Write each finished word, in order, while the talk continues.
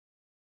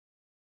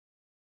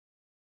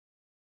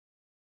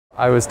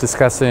I was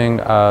discussing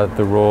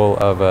the role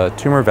of a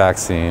tumor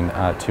vaccine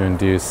to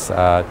induce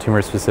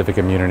tumor-specific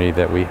immunity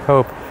that we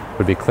hope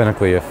would be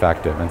clinically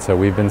effective. And so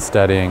we've been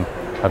studying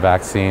a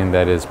vaccine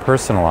that is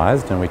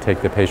personalized, and we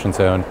take the patient's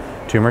own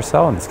tumor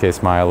cell, in this case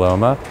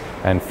myeloma,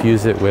 and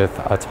fuse it with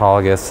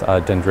autologous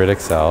dendritic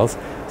cells.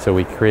 So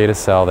we create a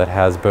cell that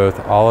has both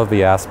all of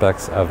the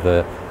aspects of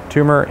the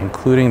tumor,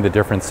 including the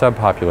different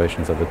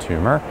subpopulations of the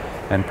tumor,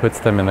 and puts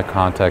them in the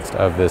context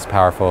of this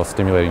powerful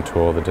stimulating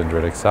tool, the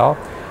dendritic cell.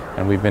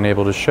 And we've been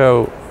able to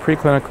show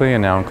preclinically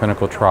and now in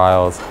clinical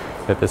trials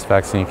that this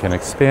vaccine can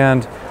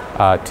expand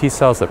T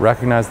cells that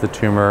recognize the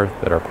tumor,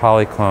 that are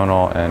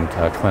polyclonal and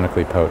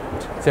clinically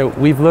potent. So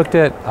we've looked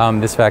at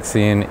this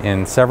vaccine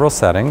in several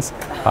settings,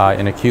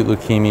 in acute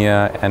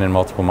leukemia and in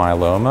multiple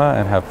myeloma,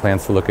 and have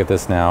plans to look at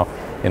this now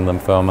in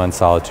lymphoma and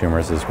solid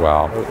tumors as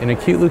well. In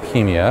acute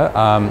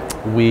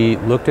leukemia, we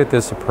looked at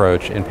this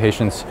approach in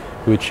patients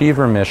who achieve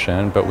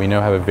remission, but we know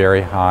have a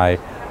very high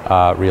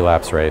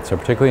relapse rate. So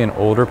particularly in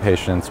older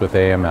patients with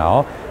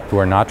AML who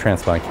are not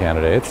transplant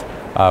candidates,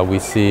 we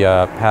see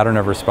a pattern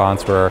of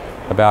response where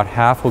about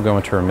half will go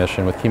into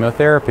remission with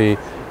chemotherapy,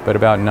 but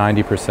about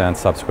 90%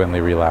 subsequently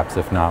relapse,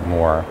 if not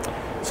more.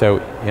 So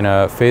in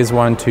a phase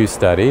 1/2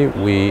 study,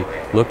 we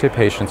looked at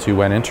patients who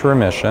went into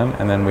remission,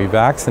 and then we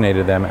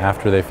vaccinated them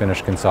after they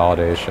finished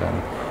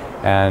consolidation.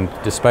 And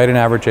despite an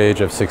average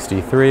age of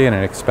 63 and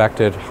an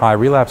expected high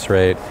relapse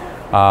rate,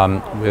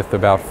 with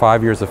about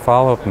 5 years of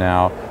follow-up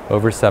now,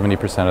 over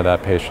 70% of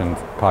that patient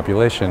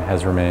population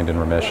has remained in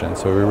remission.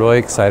 So we're really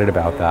excited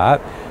about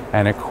that.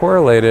 And it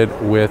correlated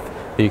with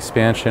the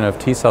expansion of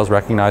T cells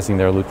recognizing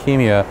their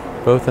leukemia,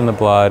 both in the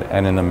blood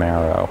and in the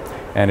marrow.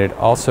 And it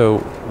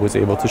also was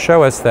able to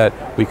show us that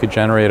we could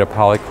generate a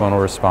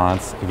polyclonal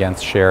response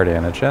against shared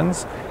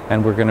antigens.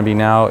 And we're going to be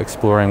now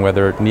exploring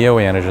whether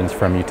neoantigens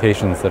from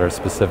mutations that are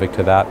specific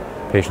to that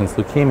patient's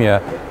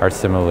leukemia are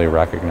similarly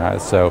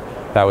recognized. So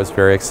that was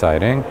very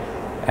exciting.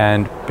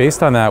 And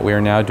based on that, we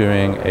are now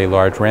doing a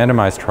large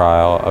randomized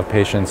trial of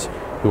patients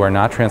who are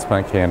not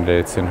transplant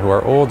candidates and who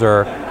are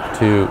older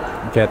to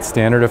get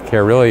standard of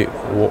care, really,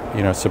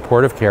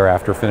 supportive care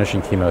after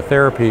finishing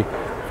chemotherapy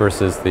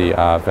versus the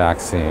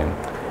vaccine.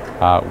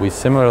 We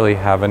similarly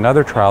have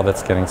another trial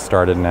that's getting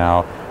started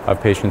now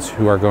of patients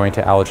who are going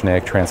to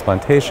allogeneic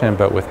transplantation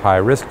but with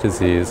high-risk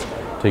disease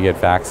to get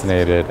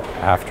vaccinated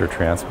after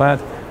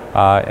transplant,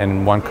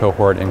 and one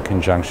cohort in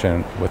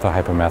conjunction with a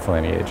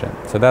hypomethylating agent.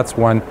 So that's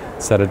one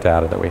set of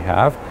data that we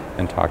have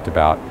and talked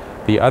about.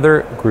 The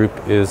other group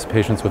is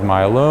patients with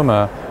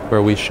myeloma,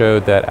 where we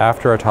showed that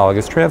after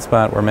autologous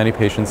transplant, where many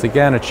patients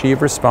again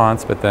achieve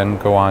response but then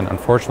go on,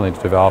 unfortunately,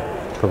 to develop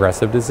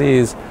progressive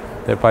disease,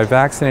 that by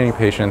vaccinating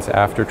patients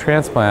after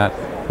transplant,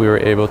 we were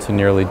able to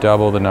nearly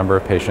double the number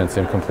of patients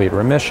in complete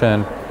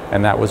remission,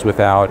 and that was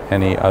without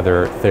any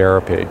other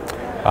therapy.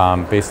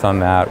 Based on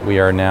that, we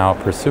are now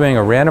pursuing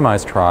a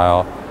randomized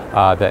trial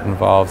that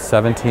involves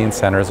 17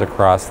 centers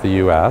across the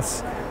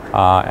US.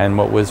 And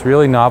what was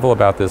really novel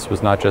about this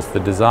was not just the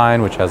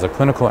design, which has a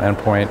clinical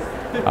endpoint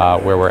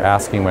where we're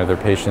asking whether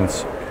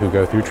patients who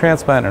go through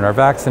transplant and are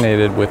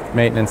vaccinated with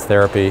maintenance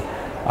therapy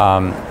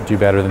do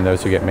better than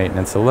those who get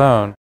maintenance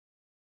alone.